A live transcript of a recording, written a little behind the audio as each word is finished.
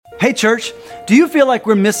Hey church, do you feel like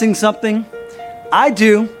we're missing something? I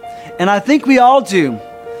do, and I think we all do.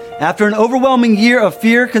 After an overwhelming year of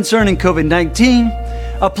fear concerning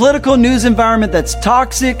COVID-19, a political news environment that's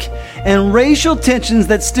toxic, and racial tensions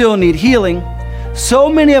that still need healing, so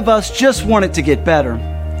many of us just want it to get better.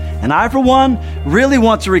 And I, for one, really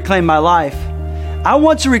want to reclaim my life. I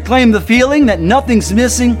want to reclaim the feeling that nothing's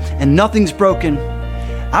missing and nothing's broken.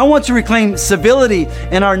 I want to reclaim civility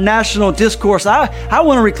in our national discourse. I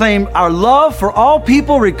want to reclaim our love for all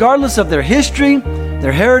people, regardless of their history,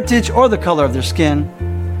 their heritage, or the color of their skin.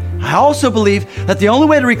 I also believe that the only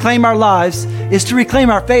way to reclaim our lives is to reclaim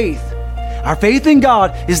our faith. Our faith in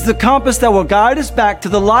God is the compass that will guide us back to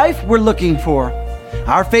the life we're looking for.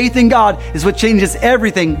 Our faith in God is what changes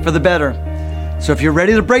everything for the better. So if you're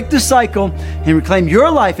ready to break the cycle and reclaim your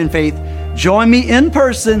life in faith, join me in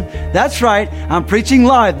person. That's right, I'm preaching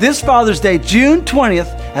live this Father's Day, June 20th,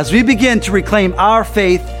 as we begin to reclaim our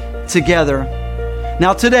faith together.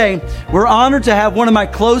 Now today, we're honored to have one of my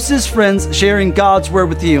closest friends sharing God's Word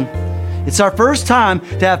with you. It's our first time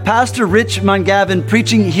to have Pastor Rich Mungavin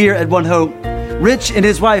preaching here at One Hope. Rich and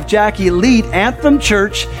his wife Jackie lead Anthem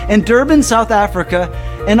Church in Durban, South Africa,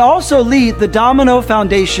 and also lead the Domino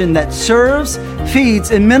Foundation that serves,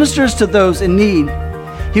 feeds, and ministers to those in need.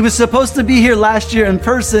 He was supposed to be here last year in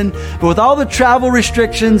person, but with all the travel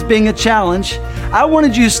restrictions being a challenge, I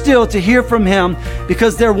wanted you still to hear from him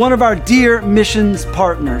because they're one of our dear missions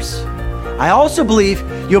partners. I also believe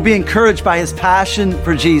you'll be encouraged by his passion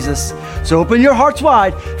for Jesus. So open your hearts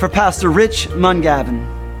wide for Pastor Rich Mungavin.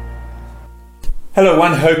 Hello,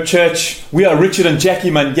 One Hope Church. We are Richard and Jackie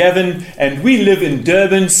Mungavin, and we live in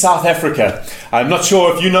Durban, South Africa. I'm not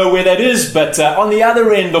sure if you know where that is, but on the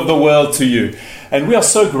other end of the world to you. And we are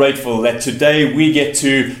so grateful that today we get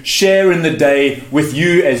to share in the day with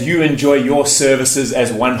you as you enjoy your services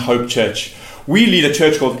as One Hope Church. We lead a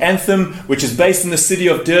church called Anthem, which is based in the city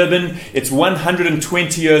of Durban. It's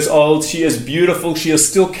 120 years old. She is beautiful. She is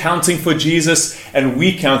still counting for Jesus. And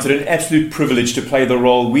we count it an absolute privilege to play the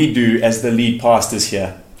role we do as the lead pastors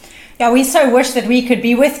here. Yeah, we so wish that we could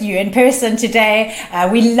be with you in person today.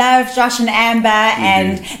 We love Josh and Amber,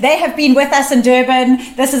 and they have been with us in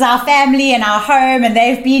Durban. This is our family and our home, and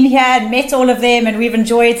they've been here and met all of them, and we've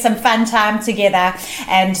enjoyed some fun time together.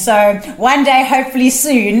 And so one day, hopefully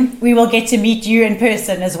soon, we will get to meet you in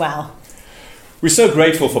person as well. We're so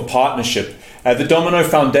grateful for partnership. The Domino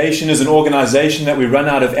Foundation is an organization that we run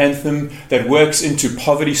out of Anthem that works into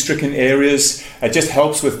poverty-stricken areas. It just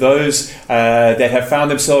helps with those that have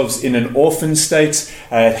found themselves in an orphan state.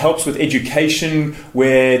 It helps with education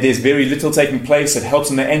where there's very little taking place. It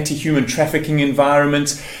helps in the anti-human trafficking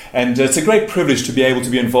environment. And it's a great privilege to be able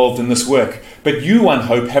to be involved in this work. But you, One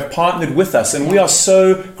Hope, have partnered with us, and we are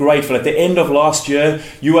so grateful. At the end of last year,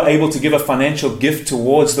 you were able to give a financial gift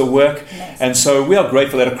towards the work. Yes. And so we are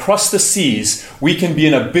grateful that across the seas, we can be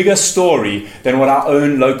in a bigger story than what our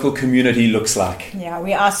own local community looks like. Yeah,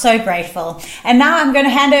 we are so grateful. And now I'm going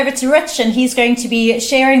to hand over to Rich, and he's going to be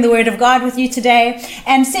sharing the Word of God with you today.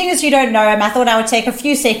 And seeing as you don't know him, I thought I would take a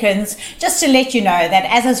few seconds just to let you know that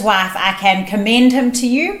as his wife, I can commend him to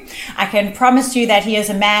you. I can promise you that he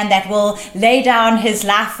is a man that will lay down his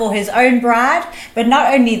life for his own bride. But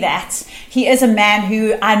not only that, he is a man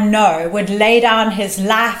who I know would lay down his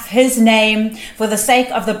life, his name, for the sake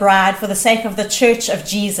of the bride, for the sake of the Church of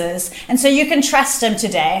Jesus. And so you can trust him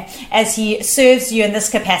today as he serves you in this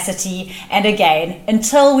capacity. And again,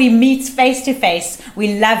 until we meet face to face,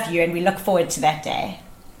 we love you and we look forward to that day.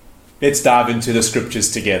 Let's dive into the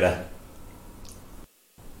scriptures together.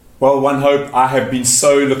 Well, One Hope, I have been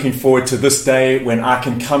so looking forward to this day when I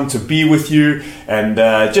can come to be with you and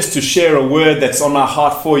just to share a word that's on my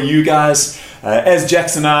heart for you guys. As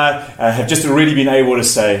Jax and I have just already been able to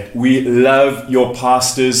say, we love your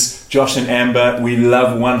pastors, Josh and Amber. We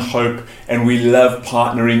love One Hope, and we love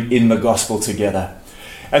partnering in the gospel together.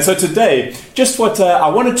 And so today, just what I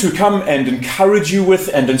wanted to come and encourage you with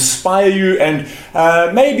and inspire you and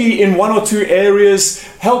maybe in one or two areas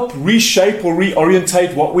help reshape or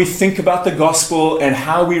reorientate what we think about the gospel and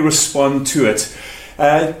how we respond to it.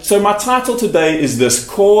 So my title today is this: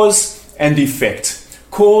 Cause and Effect.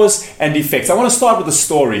 Cause and effects. I want to start with a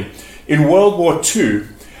story. In World War II,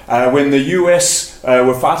 when the US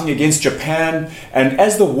were fighting against Japan, and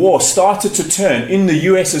as the war started to turn in the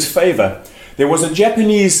US's favor, there was a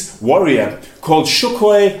Japanese warrior called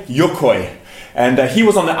Shukoi Yokoi. And he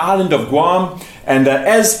was on the island of Guam. And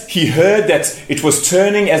as he heard that it was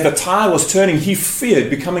turning, as the tide was turning, he feared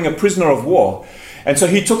becoming a prisoner of war. And so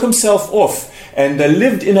he took himself off and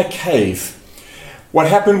lived in a cave. What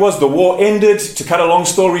happened was the war ended, to cut a long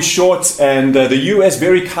story short, and the US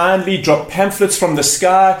very kindly dropped pamphlets from the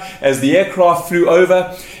sky as the aircraft flew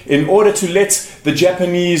over in order to let the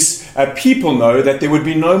Japanese people know that there would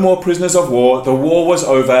be no more prisoners of war. The war was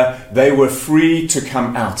over. They were free to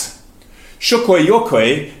come out. Shokoi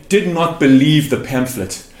Yokoi did not believe the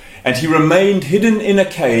pamphlet, and he remained hidden in a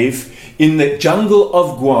cave in the jungle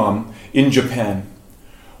of Guam in Japan.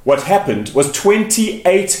 What happened was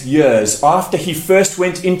 28 years after he first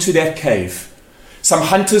went into that cave, some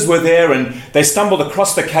hunters were there and they stumbled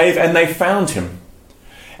across the cave and they found him.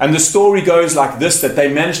 And the story goes like this, that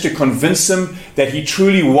they managed to convince him that he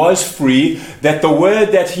truly was free, that the word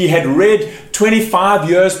that he had read 25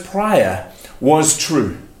 years prior was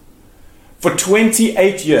true. For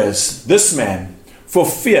 28 years, this man, for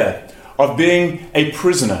fear of being a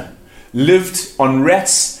prisoner, lived on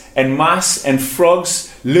rats and mice and frogs,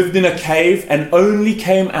 lived in a cave, and only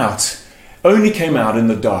came out in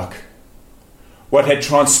the dark. What had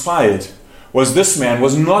transpired was this man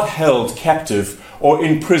was not held captive or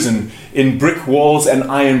in prison in brick walls and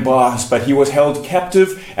iron bars, but he was held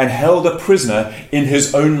captive and held a prisoner in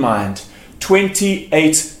his own mind.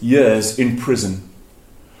 28 years in prison.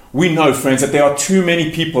 We know, friends, that there are too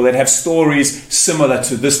many people that have stories similar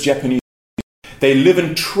to this Japanese. They live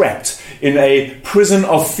entrapped in a prison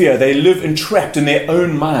of fear. They live entrapped in their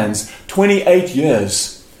own minds. 28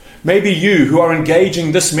 years. Maybe you who are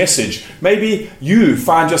engaging this message, maybe you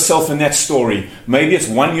find yourself in that story. Maybe it's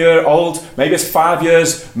 1 year old, maybe it's 5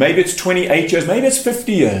 years, maybe it's 28 years, maybe it's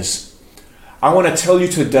 50 years. I want to tell you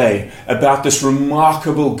today about this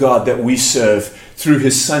remarkable God that we serve through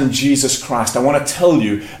his son Jesus Christ. I want to tell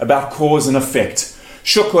you about cause and effect.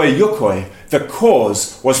 Shokoi Yokoi, the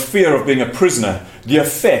cause was fear of being a prisoner. The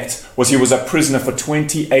effect was he was a prisoner for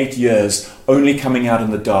 28 years, only coming out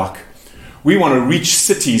in the dark. We want to reach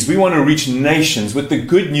cities. We want to reach nations with the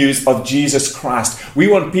good news of Jesus Christ. We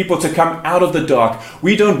want people to come out of the dark.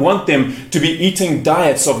 We don't want them to be eating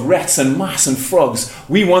diets of rats and mice and frogs.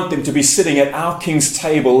 We want them to be sitting at our King's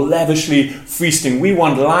table, lavishly feasting. We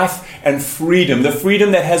want life and freedom, the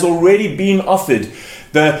freedom that has already been offered.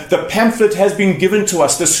 The pamphlet has been given to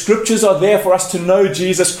us. The scriptures are there for us to know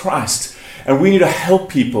Jesus Christ. And we need to help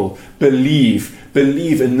people believe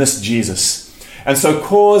in this Jesus. And so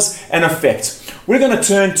cause and effect. We're going to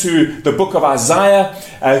turn to the book of Isaiah,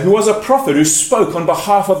 who was a prophet who spoke on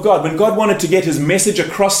behalf of God. When God wanted to get his message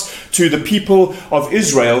across to the people of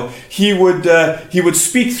Israel, he would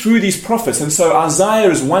speak through these prophets. And so Isaiah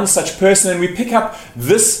is one such person, and we pick up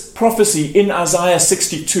this prophecy in Isaiah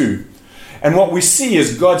 62. And what we see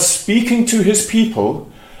is God speaking to his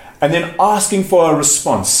people and then asking for a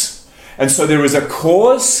response. And so there is a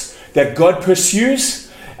cause that God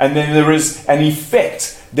pursues, and then there is an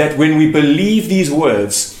effect that when we believe these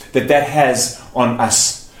words, that has on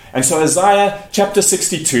us. And so Isaiah chapter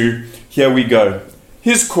 62, here we go.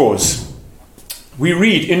 His cause. We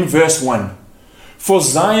read in verse 1. For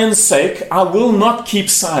Zion's sake, I will not keep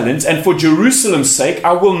silent, and for Jerusalem's sake,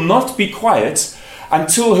 I will not be quiet,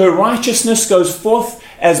 until her righteousness goes forth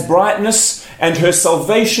as brightness, and her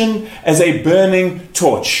salvation as a burning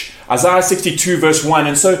torch. Isaiah 62 verse 1.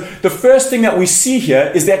 And so the first thing that we see here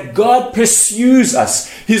is that God pursues us.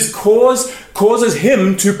 His cause causes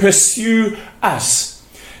him to pursue us.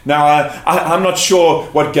 Now, I'm not sure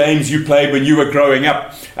what games you played when you were growing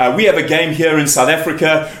up. We have a game here in South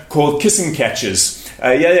Africa called Kissing Catches.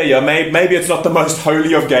 Maybe it's not the most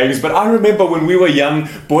holy of games, but I remember when we were young,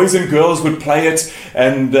 boys and girls would play it,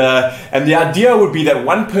 and the idea would be that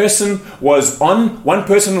one person was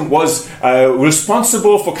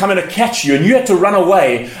responsible for coming to catch you, and you had to run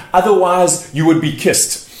away, otherwise you would be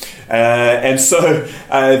kissed. And so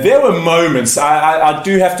there were moments, I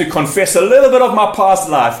do have to confess a little bit of my past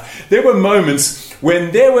life, there were moments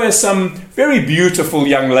when there were some very beautiful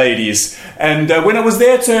young ladies, and when it was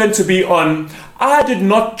their turn to be on, I did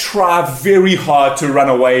not try very hard to run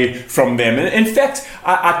away from them. In fact,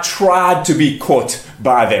 I tried to be caught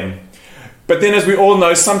by them. But then, as we all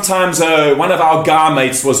know, sometimes one of our guy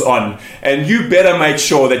mates was on, and you better make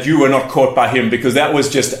sure that you were not caught by him, because that was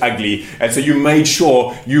just ugly. And so you made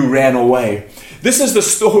sure you ran away. This is the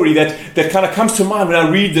story that kind of comes to mind when I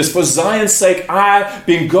read this. For Zion's sake, I,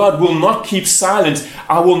 being God, will not keep silent.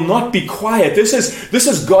 I will not be quiet. This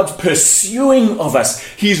is God's pursuing of us.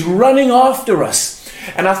 He's running after us.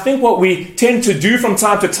 And I think what we tend to do from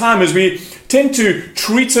time to time is we tend to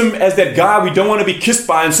treat him as that guy we don't want to be kissed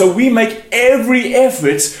by. And so we make every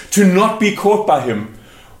effort to not be caught by him.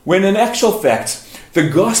 When in actual fact, The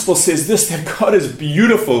gospel says this, that God is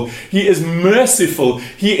beautiful. He is merciful.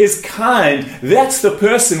 He is kind. That's the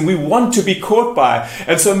person we want to be caught by.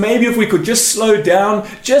 And so maybe if we could just slow down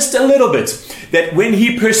just a little bit, that when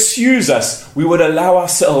he pursues us, we would allow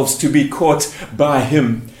ourselves to be caught by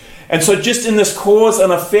him. And so just in this cause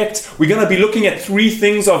and effect, we're going to be looking at three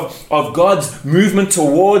things of God's movement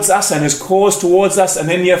towards us and his cause towards us, and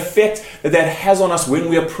then the effect that that has on us when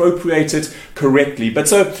we appropriate it correctly. But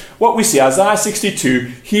so what we see, Isaiah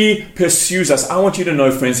 62, he pursues us. I want you to know,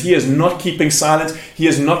 friends, he is not keeping silent. He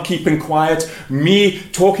is not keeping quiet. Me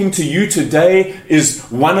talking to you today is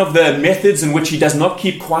one of the methods in which he does not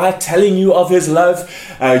keep quiet, telling you of his love.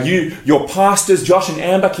 Your pastors, Josh and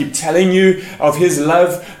Amber, keep telling you of his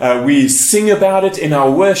love. We sing about it in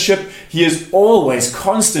our worship. He is always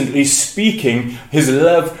constantly speaking his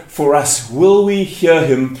love for us. Will we hear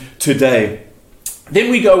him today?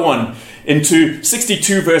 Then we go on into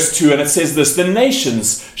 62 verse 2, and it says this, the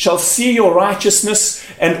nations shall see your righteousness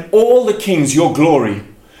and all the kings your glory,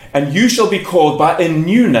 and you shall be called by a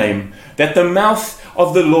new name that the mouth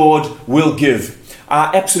of the Lord will give.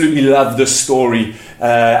 I absolutely love this story.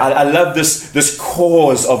 I love this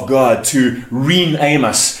cause of God to rename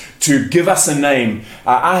us, to give us a name.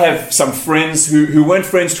 I have some friends who weren't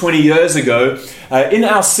friends 20 years ago. In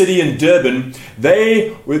our city in Durban,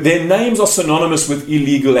 their names are synonymous with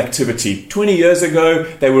illegal activity. 20 years ago,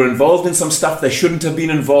 they were involved in some stuff they shouldn't have been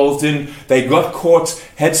involved in. They got caught,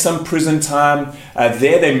 had some prison time.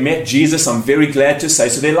 There they met Jesus, I'm very glad to say.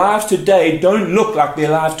 So their lives today don't look like their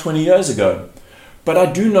lives 20 years ago. But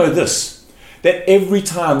I do know this, that every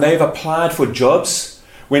time they've applied for jobs,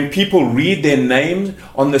 when people read their name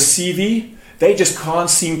on the CV, they just can't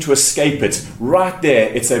seem to escape it. Right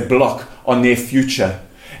there, it's a block on their future.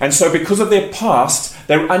 And so because of their past,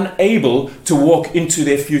 they're unable to walk into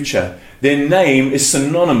their future. Their name is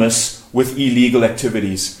synonymous with illegal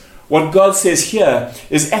activities. What God says here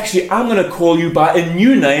is actually, I'm going to call you by a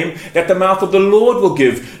new name that the mouth of the Lord will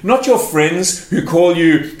give. Not your friends who call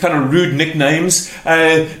you kind of rude nicknames.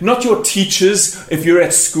 Not your teachers, if you're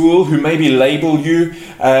at school, who maybe label you.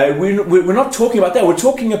 We're not talking about that. We're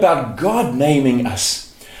talking about God naming us.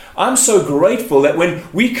 I'm so grateful that when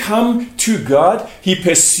we come to God, he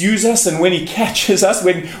pursues us, and when he catches us,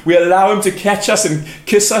 when we allow him to catch us and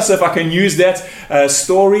kiss us, if I can use that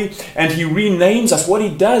story, and he renames us, what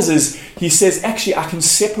he does is he says, actually, I can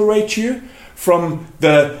separate you from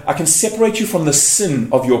the sin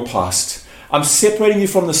of your past. I'm separating you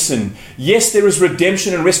from the sin. Yes, there is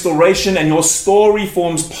redemption and restoration, and your story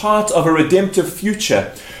forms part of a redemptive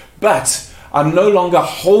future, but I'm no longer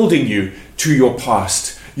holding you to your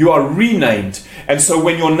past. You are renamed. And so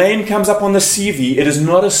when your name comes up on the CV, it is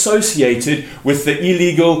not associated with the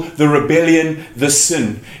illegal, the rebellion, the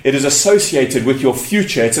sin. It is associated with your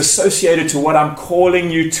future. It's associated to what I'm calling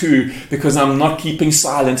you to, because I'm not keeping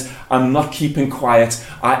silent. I'm not keeping quiet.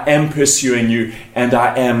 I am pursuing you, and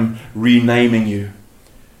I am renaming you.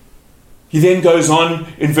 He then goes on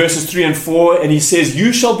in verses 3 and 4, and he says,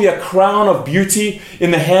 you shall be a crown of beauty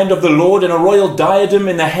in the hand of the Lord, and a royal diadem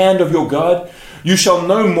in the hand of your God. You shall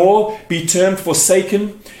no more be termed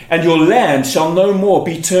forsaken, and your land shall no more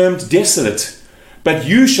be termed desolate. But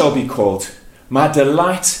you shall be called, my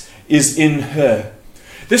delight is in her.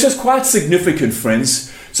 This is quite significant,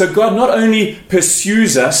 friends. So God not only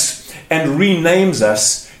pursues us and renames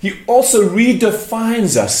us, he also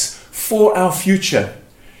redefines us for our future.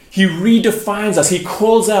 He redefines us. He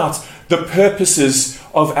calls out the purposes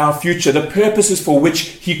of our future, the purposes for which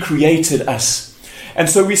he created us. And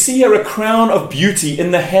so we see here a crown of beauty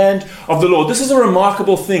in the hand of the Lord. This is a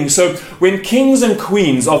remarkable thing. So when kings and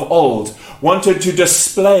queens of old wanted to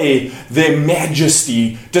display their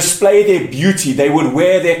majesty, display their beauty, they would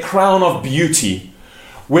wear their crown of beauty.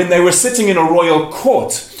 When they were sitting in a royal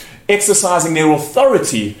court, exercising their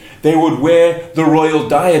authority, they would wear the royal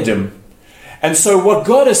diadem. And so what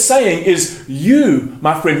God is saying is, you,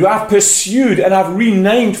 my friend, who I've pursued and I've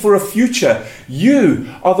renamed for a future,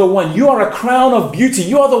 you are the one. You are a crown of beauty.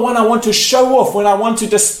 You are the one I want to show off when I want to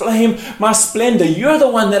display my splendor. You're the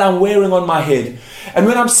one that I'm wearing on my head. And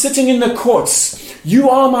when I'm sitting in the courts, you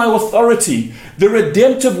are my authority. The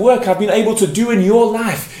redemptive work I've been able to do in your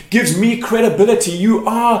life gives me credibility. You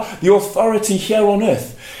are the authority here on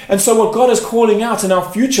earth. And so what God is calling out in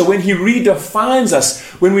our future, when he redefines us,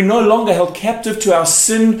 when we're no longer held captive to our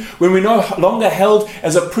sin, when we're no longer held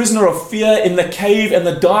as a prisoner of fear in the cave and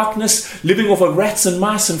the darkness, living off of rats and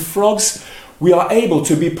mice and frogs, we are able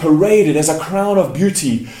to be paraded as a crown of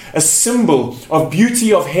beauty, a symbol of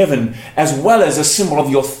beauty of heaven, as well as a symbol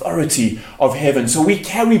of the authority of heaven. So we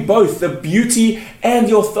carry both the beauty and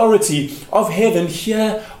the authority of heaven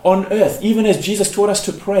here on earth. Even as Jesus taught us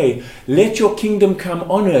to pray, let your kingdom come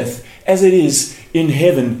on earth as it is in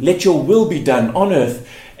heaven. Let your will be done on earth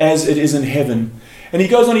as it is in heaven. And he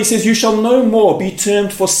goes on, he says, you shall no more be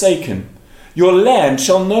termed forsaken. Your land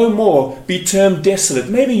shall no more be termed desolate.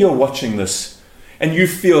 Maybe you're watching this and you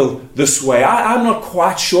feel this way. I'm not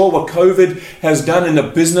quite sure what COVID has done in the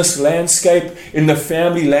business landscape, in the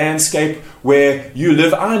family landscape where you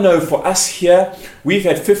live. I know for us here, we've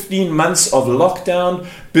had 15 months of lockdown.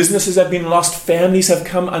 Businesses have been lost. Families have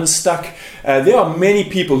come unstuck. There are many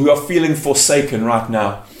people who are feeling forsaken right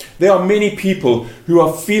now. There are many people who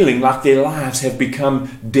are feeling like their lives have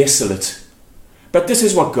become desolate. But this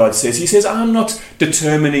is what God says. He says, I'm not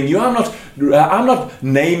determining you. I'm not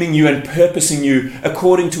naming you and purposing you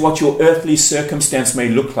according to what your earthly circumstance may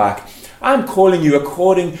look like. I'm calling you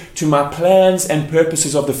according to my plans and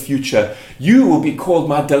purposes of the future. You will be called,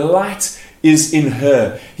 my delight is in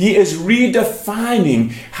her. He is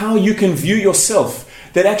redefining how you can view yourself.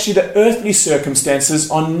 That actually the earthly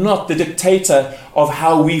circumstances are not the dictator of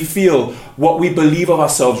how we feel, what we believe of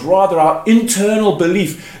ourselves. Rather, our internal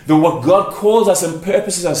belief, what God calls us and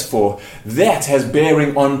purposes us for, that has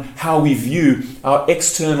bearing on how we view our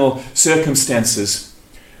external circumstances.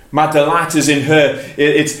 My delight is in her.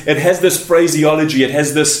 It has this phraseology. It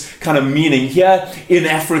has this kind of meaning. Here in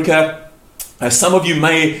Africa, some of you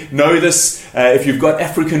may know this if you've got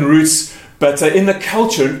African roots. But in the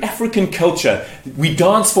culture, in African culture, we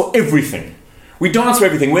dance for everything. We dance for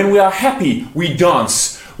everything. When we are happy, we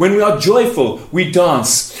dance. When we are joyful, we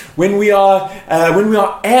dance. When we are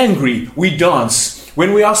angry, we dance.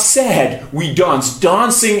 When we are sad, we dance.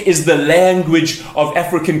 Dancing is the language of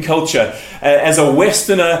African culture. As a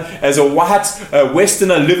Westerner, as a white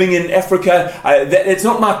Westerner living in Africa, it's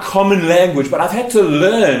not my common language, but I've had to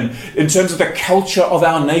learn in terms of the culture of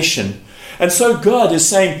our nation. And so God is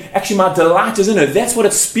saying, actually, my delight is in her. That's what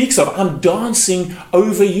it speaks of. I'm dancing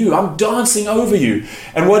over you. I'm dancing over you.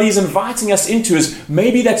 And what he's inviting us into is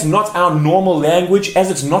maybe that's not our normal language, as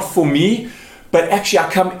it's not for me, but actually I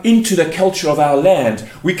come into the culture of our land.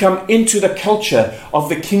 We come into the culture of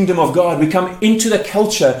the kingdom of God. We come into the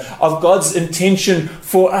culture of God's intention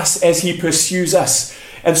for us as he pursues us.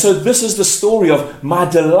 And so this is the story of my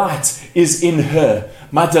delight is in her.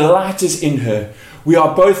 My delight is in her. We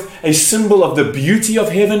are both a symbol of the beauty of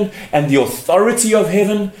heaven and the authority of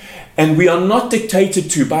heaven, and we are not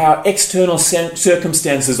dictated to by our external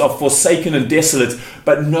circumstances of forsaken and desolate,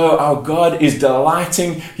 but no, our God is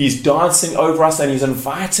delighting, he's dancing over us, and he's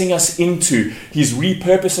inviting us into, he's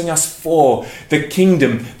repurposing us for the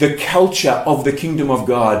kingdom, the culture of the kingdom of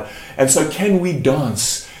God. And so can we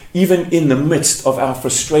dance even in the midst of our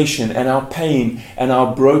frustration and our pain and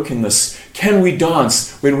our brokenness? Can we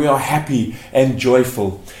dance when we are happy and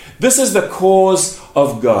joyful? This is the cause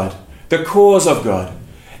of God. The cause of God.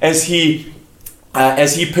 As he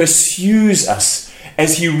pursues us,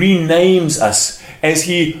 as he renames us, as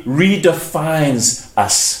he redefines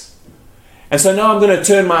us. And so now I'm going to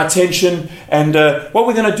turn my attention, and what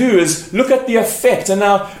we're going to do is look at the effect. And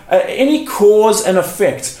now any cause and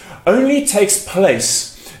effect only takes place.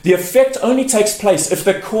 The effect only takes place if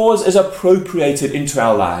the cause is appropriated into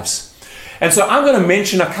our lives. And so I'm going to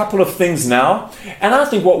mention a couple of things now. And I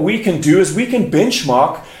think what we can do is we can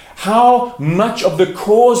benchmark how much of the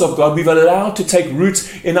cause of God we've allowed to take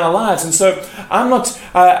root in our lives. And so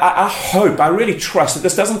I hope, I really trust that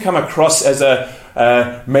this doesn't come across as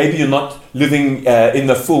maybe you're not living in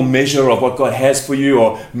the full measure of what God has for you,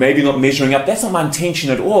 or maybe not measuring up. That's not my intention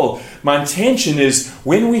at all. My intention is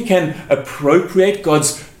when we can appropriate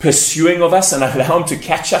God's pursuing of us and allow him to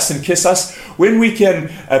catch us and kiss us, when we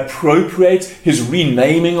can appropriate his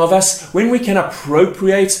renaming of us, when we can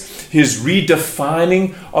appropriate his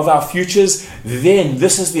redefining of our futures, then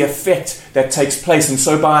this is the effect that takes place. And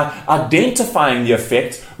so by identifying the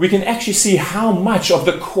effect, we can actually see how much of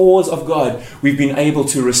the cause of God we've been able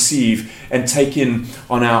to receive and take in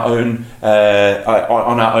on our own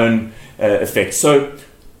effect. So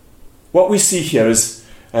what we see here is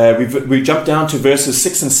we jump down to verses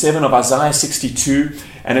 6 and 7 of Isaiah 62,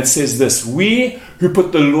 and it says this: "We who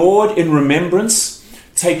put the Lord in remembrance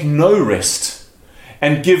take no rest,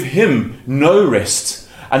 and give him no rest,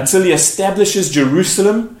 until he establishes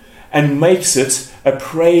Jerusalem and makes it a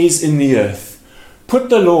praise in the earth." Put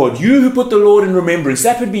the Lord, you who put the Lord in remembrance.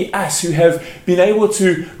 That would be us who have been able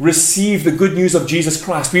to receive the good news of Jesus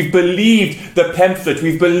Christ. We've believed the pamphlet.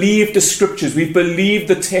 We've believed the scriptures. We've believed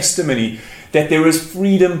the testimony that there is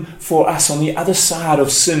freedom for us on the other side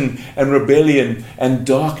of sin and rebellion and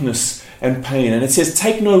darkness and pain. And it says,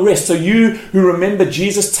 take no rest. So you who remember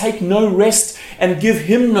Jesus, take no rest and give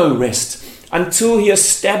him no rest until he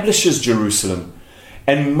establishes Jerusalem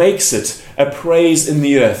and makes it a praise in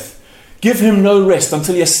the earth. Give him no rest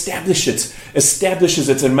until he establishes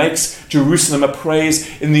it and makes Jerusalem a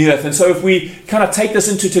praise in the earth. And so if we kind of take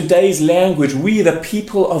this into today's language, we, the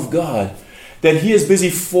people of God, that he is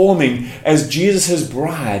busy forming as Jesus'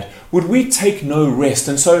 bride, would we take no rest?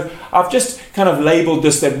 And so I've just kind of labeled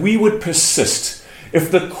this that we would persist.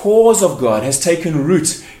 If the cause of God has taken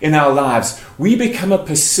root in our lives, we become a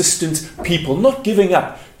persistent people, not giving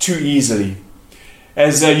up too easily.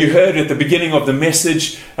 As you heard at the beginning of the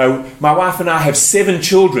message, my wife and I have 7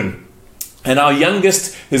 children. And our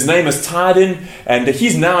youngest, his name is Tydin, and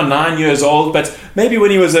he's now 9 years old, but maybe when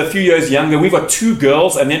he was a few years younger, we've got 2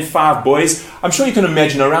 girls and then 5 boys. I'm sure you can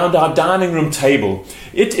imagine around our dining room table.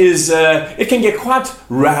 It can get quite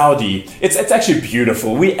rowdy. It's actually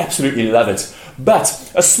beautiful. We absolutely love it.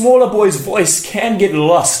 But a smaller boy's voice can get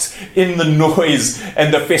lost in the noise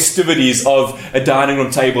and the festivities of a dining room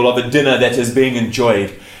table, of a dinner that is being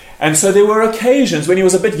enjoyed. And so there were occasions when he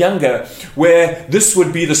was a bit younger where this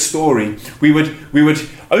would be the story. We would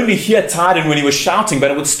only hear Tydin when he was shouting, but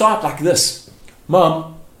it would start like this.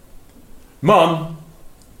 Mom, Mom,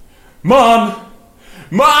 Mom,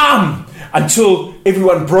 Mom! Until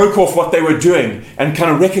everyone broke off what they were doing and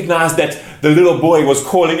kind of recognized that the little boy was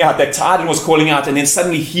calling out, that Tydin was calling out, and then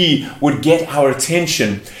suddenly he would get our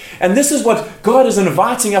attention. And this is what God is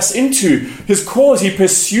inviting us into. His cause, he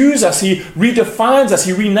pursues us, he redefines us,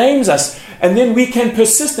 he renames us, and then we can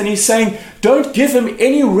persist. And he's saying, don't give him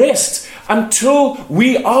any rest until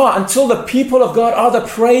the people of God are the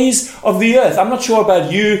praise of the earth. I'm not sure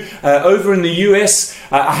about you over in the US.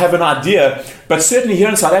 I have an idea, but certainly here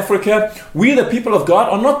in South Africa, we the people of God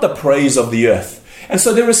are not the praise of the earth. And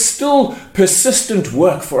so there is still persistent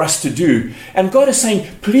work for us to do. And God is saying,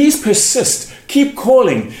 please persist. Keep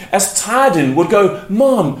calling. As Tydin would go,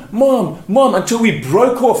 Mom, Mom, Mom, until we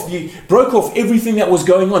broke off everything that was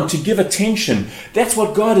going on to give attention. That's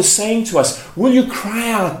what God is saying to us. Will you cry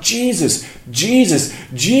out, Jesus, Jesus,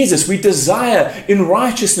 Jesus? We desire in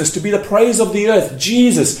righteousness to be the praise of the earth.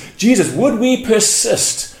 Jesus, Jesus. Would we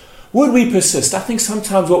persist? Would we persist? I think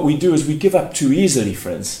sometimes what we do is we give up too easily,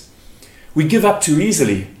 friends. We give up too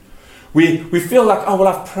easily. We feel like, oh, well,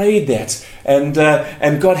 I've prayed that, and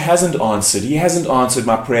God hasn't answered. He hasn't answered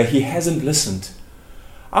my prayer. He hasn't listened.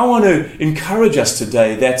 I want to encourage us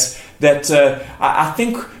today that I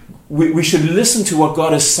think we should listen to what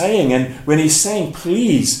God is saying. And when he's saying,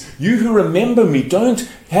 please, you who remember me, don't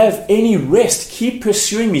have any rest. Keep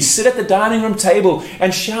pursuing me. Sit at the dining room table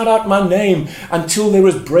and shout out my name until there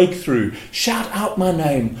is breakthrough. Shout out my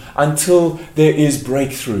name until there is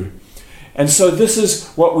breakthrough. And so this is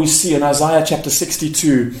what we see in Isaiah chapter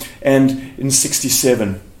 62 and in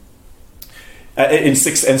 67. In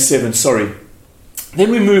 6 and 7, sorry. Then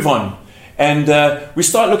we move on. And we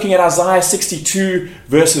start looking at Isaiah 62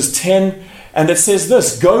 verses 10. And it says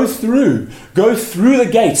this, go through the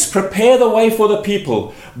gates, prepare the way for the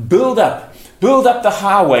people, build up the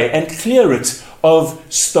highway and clear it of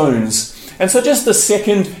stones. And so just the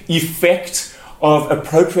second effect of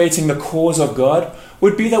appropriating the cause of God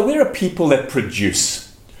would be that we're a people that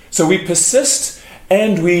produce. So we persist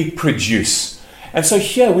and we produce. And so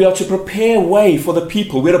here we are to prepare way for the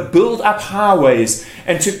people. We're to build up highways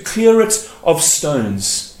and to clear it of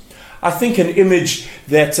stones. I think an image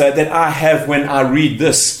that I have when I read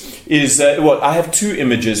this is, I have 2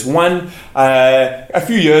 images. One, a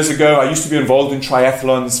few years ago, I used to be involved in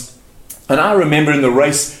triathlons. And I remember in the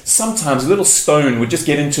race, sometimes a little stone would just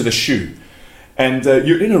get into the shoe. And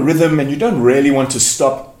you're in a rhythm and you don't really want to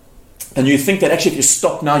stop. And you think that actually if you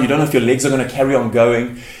stop now, you don't know if your legs are going to carry on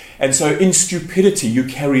going. And so in stupidity, you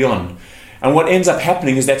carry on. And what ends up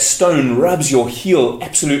happening is that stone rubs your heel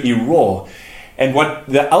absolutely raw. And what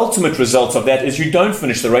the ultimate result of that is you don't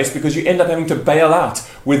finish the race because you end up having to bail out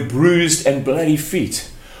with bruised and bloody feet.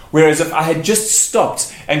 Whereas if I had just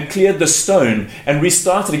stopped and cleared the stone and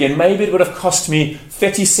restarted again, maybe it would have cost me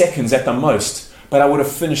 30 seconds at the most, but I would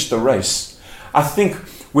have finished the race. I think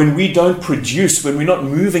when we don't produce, when we're not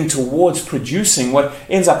moving towards producing, what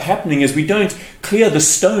ends up happening is we don't clear the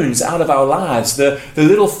stones out of our lives, the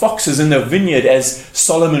little foxes in the vineyard, as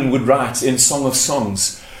Solomon would write in Song of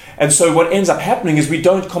Songs. And so what ends up happening is we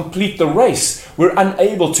don't complete the race. We're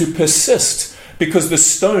unable to persist because the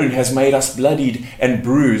stone has made us bloodied and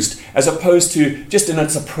bruised, as opposed to just in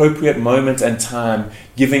its appropriate moment and time,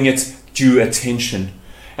 giving it due attention.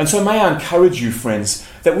 And so may I encourage you, friends,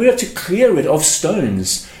 that we are to clear it of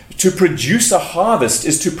stones, To produce a harvest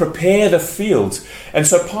is to prepare the field. And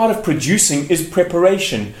so part of producing is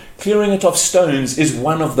preparation. Clearing it of stones is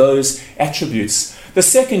one of those attributes. The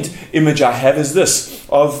second image I have is this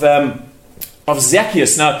of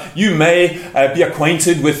Zacchaeus. Now, you may be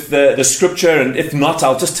acquainted with the scripture, and if not,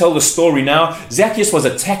 I'll just tell the story now. Zacchaeus was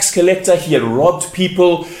a tax collector. He had robbed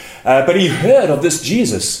people, but he heard of this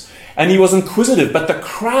Jesus, and he was inquisitive, but the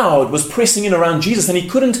crowd was pressing in around Jesus, and he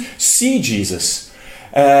couldn't see Jesus.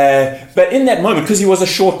 But in that moment, because he was a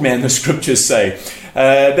short man, the scriptures say,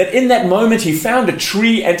 but in that moment he found a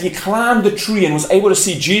tree and he climbed the tree and was able to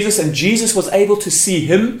see Jesus, and Jesus was able to see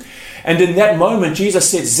him. And in that moment Jesus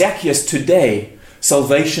said, Zacchaeus, today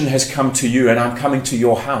salvation has come to you, and I'm coming to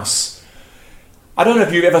your house. I don't know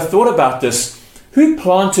if you've ever thought about this. Who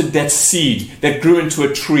planted that seed that grew into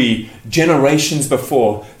a tree generations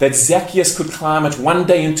before, that Zacchaeus could climb it one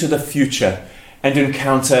day into the future and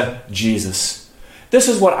encounter Jesus? This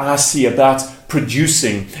is what I see about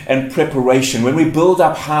producing and preparation. When we build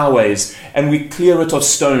up highways and we clear it of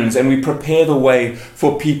stones and we prepare the way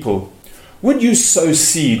for people. Would you sow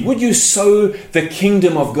seed? Would you sow the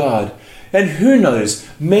kingdom of God? And who knows,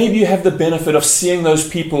 maybe you have the benefit of seeing those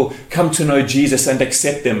people come to know Jesus and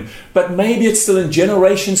accept them. But maybe it's still in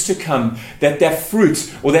generations to come that fruit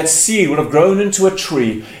or that seed would have grown into a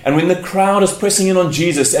tree. And when the crowd is pressing in on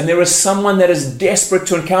Jesus and there is someone that is desperate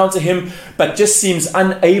to encounter him but just seems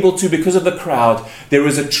unable to because of the crowd, there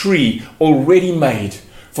is a tree already made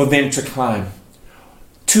for them to climb.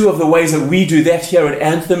 Two of the ways that we do that here at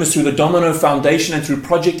Anthem is through the Domino Foundation and through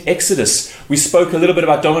Project Exodus. We spoke a little bit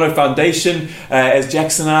about Domino Foundation as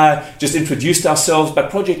Jackson and I just introduced ourselves, but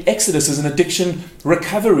Project Exodus is an addiction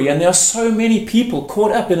recovery, and there are so many people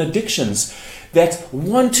caught up in addictions that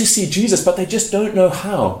want to see Jesus, but they just don't know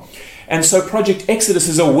how. And so Project Exodus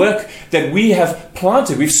is a work that we have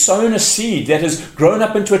planted. We've sown a seed that has grown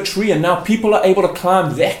up into a tree, and now people are able to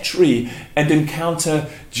climb that tree and encounter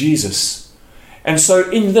Jesus. And so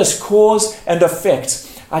in this cause and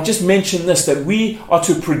effect, I just mentioned this, that we are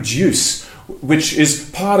to produce, which is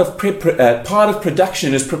part of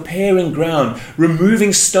production, is preparing ground,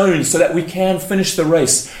 removing stones so that we can finish the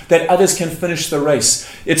race, that others can finish the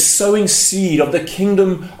race. It's sowing seed of the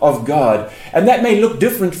kingdom of God. And that may look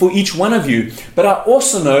different for each one of you, but I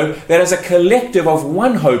also know that as a collective of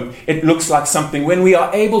one hope, it looks like something. When we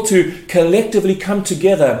are able to collectively come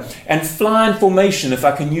together and fly in formation, if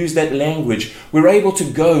I can use that language, we're able to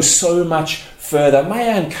go so much further.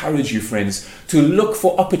 May I encourage you, friends, to look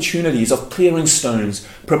for opportunities of clearing stones,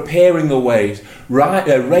 preparing the way,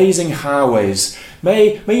 raising highways.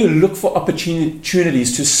 May you look for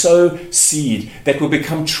opportunities to sow seed that will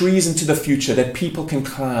become trees into the future, that people can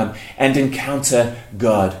climb and encounter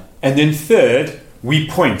God. And then third, we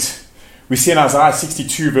point. We see in Isaiah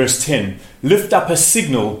 62 verse 10, lift up a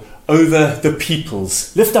signal over the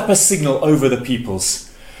peoples. Lift up a signal over the peoples.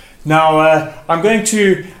 Now, I'm going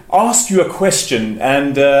to ask you a question,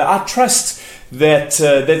 and I trust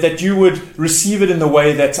that you would receive it in the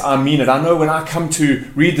way that I mean it. I know when I come to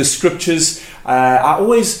read the scriptures, I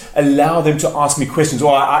always allow them to ask me questions,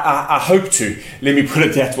 or I hope to. Let me put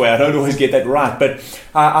it that way. I don't always get that right, but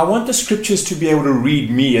I want the scriptures to be able to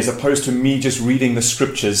read me as opposed to me just reading the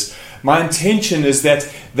scriptures. My intention is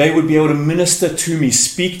that they would be able to minister to me,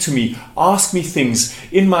 speak to me, ask me things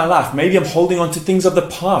in my life. Maybe I'm holding on to things of the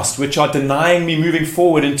past which are denying me moving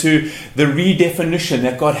forward into the redefinition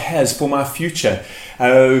that God has for my future.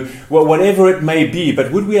 Whatever it may be,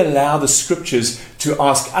 but would we allow the scriptures to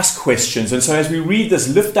ask us questions? And so as we read this,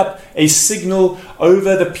 lift up a signal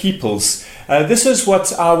over the peoples. This is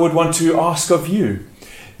what I would want to ask of you.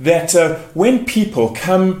 That when people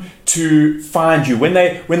come to find you, when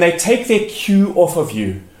they take their cue off of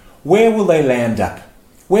you, where will they land up?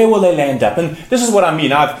 Where will they land up? And this is what I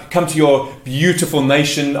mean. I've come to your beautiful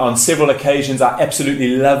nation on several occasions. I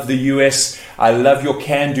absolutely love the US. I love your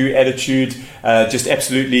can-do attitude. Just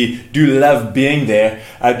absolutely do love being there.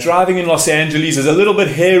 Driving in Los Angeles is a little bit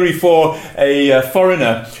hairy for a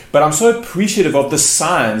foreigner, but I'm so appreciative of the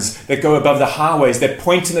signs that go above the highways that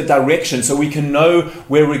point in a direction so we can know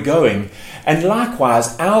where we're going. And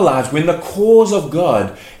likewise, our lives, when the cause of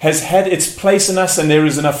God has had its place in us and there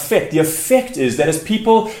is an effect, the effect is that as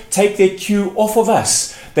people take their cue off of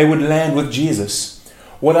us, they would land with Jesus.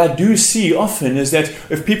 What I do see often is that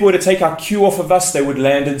if people were to take our cue off of us, they would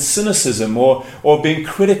land in cynicism or being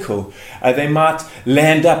critical. They might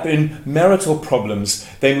land up in marital problems.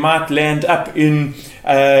 They might land up in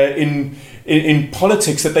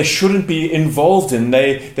politics that they shouldn't be involved in.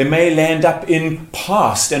 They may land up in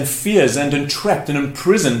past and fears and entrapped and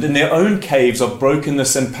imprisoned in their own caves of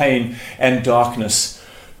brokenness and pain and darkness.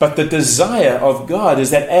 But the desire of God is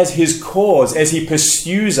that as His cause, as He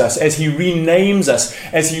pursues us, as He renames us,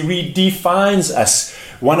 as He redefines us,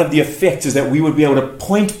 one of the effects is that we would be able to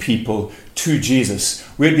point people to Jesus.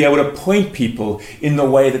 We'd be able to point people in the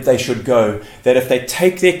way that they should go. That if they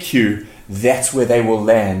take their cue, that's where they will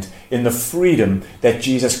land, in the freedom that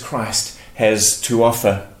Jesus Christ has to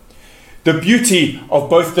offer. The beauty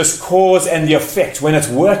of both this cause and the effect, when it's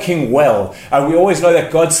working well, we always know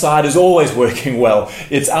that God's side is always working well.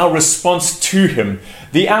 It's our response to Him.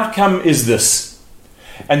 The outcome is this: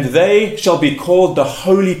 and they shall be called the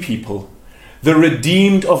holy people, the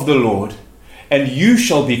redeemed of the Lord, and you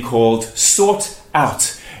shall be called sought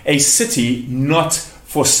out, a city not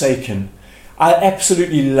forsaken. I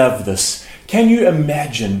absolutely love this. Can you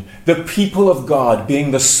imagine the people of God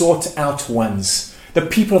being the sought out ones? The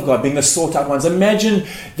people of God being the sought out ones. Imagine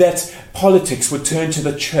that politics would turn to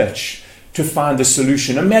the church to find the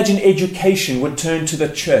solution. Imagine education would turn to the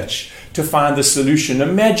church to find the solution.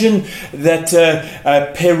 Imagine that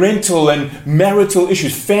parental and marital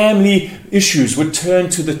issues, family issues would turn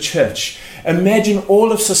to the church. Imagine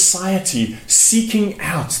all of society seeking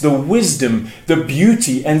out the wisdom, the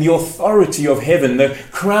beauty, and the authority of heaven, the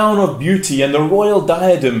crown of beauty and the royal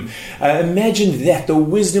diadem. Imagine that, the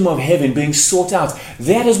wisdom of heaven being sought out.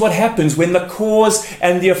 That is what happens when the cause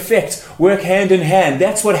and the effect work hand in hand.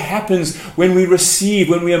 That's what happens when we receive,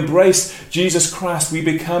 when we embrace Jesus Christ. We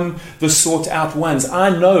become the sought out ones. I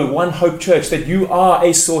know, One Hope Church, that you are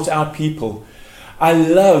a sought out people. I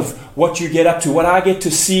love what you get up to, what I get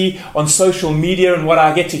to see on social media and what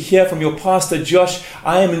I get to hear from your pastor, Josh.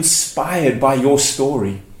 I am inspired by your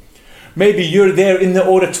story. Maybe you're there in the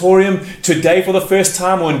auditorium today for the first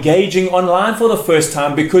time, or engaging online for the first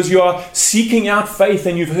time, because you are seeking out faith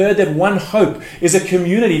and you've heard that One Hope is a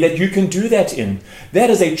community that you can do that in. That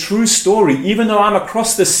is a true story. Even though I'm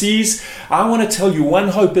across the seas, I want to tell you One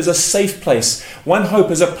Hope is a safe place. One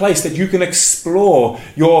Hope is a place that you can explore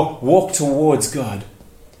your walk towards God.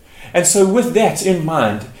 And so with that in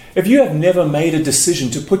mind, if you have never made a decision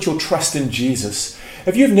to put your trust in Jesus,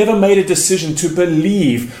 if you've never made a decision to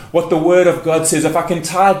believe what the Word of God says, if I can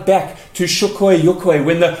tie it back to Shukoi Yukoi,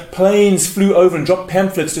 when the planes flew over and dropped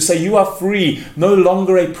pamphlets to say you are free, no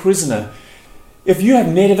longer a prisoner. If you've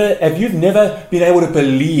never been able to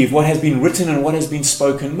believe what has been written and what has been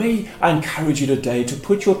spoken, may I encourage you today to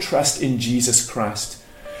put your trust in Jesus Christ.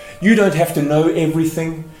 You don't have to know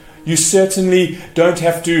everything. You certainly don't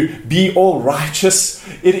have to be all righteous.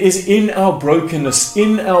 It is in our brokenness,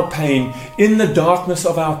 in our pain, in the darkness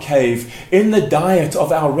of our cave, in the diet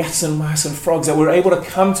of our rats and mice and frogs, that we're able to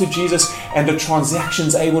come to Jesus and the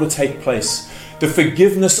transaction's able to take place. The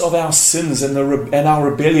forgiveness of our sins and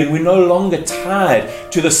our rebellion. We're no longer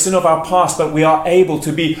tied to the sin of our past, but we are able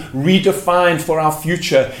to be redefined for our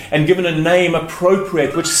future and given a name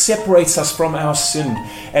appropriate, which separates us from our sin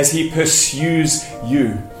as He pursues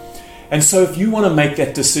you. And so if you want to make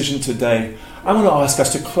that decision today, I want to ask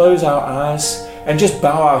us to close our eyes and just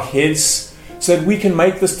bow our heads so that we can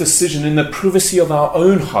make this decision in the privacy of our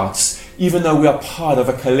own hearts, even though we are part of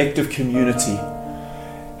a collective community.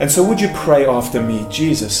 And so would you pray after me?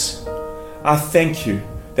 Jesus, I thank you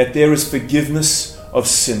that there is forgiveness of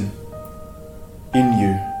sin in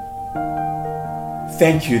you.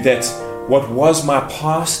 Thank you that what was my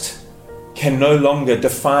past can no longer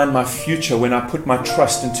define my future when I put my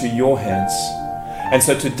trust into your hands. And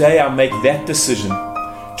so today I make that decision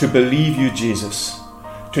to believe you, Jesus,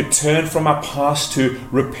 to turn from my past, to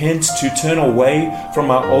repent, to turn away from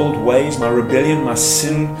my old ways, my rebellion, my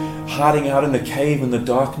sin, hiding out in the cave in the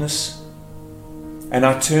darkness. And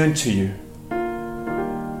I turn to you.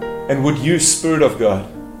 And would you, Spirit of God,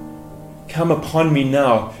 come upon me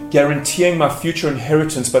now, guaranteeing my future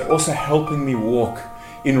inheritance, but also helping me walk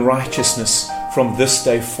in righteousness from this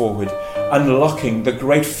day forward, unlocking the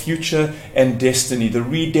great future and destiny, the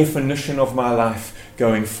redefinition of my life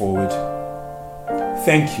going forward.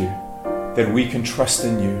 Thank you that we can trust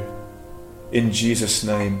in you. In Jesus'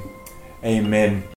 name, amen.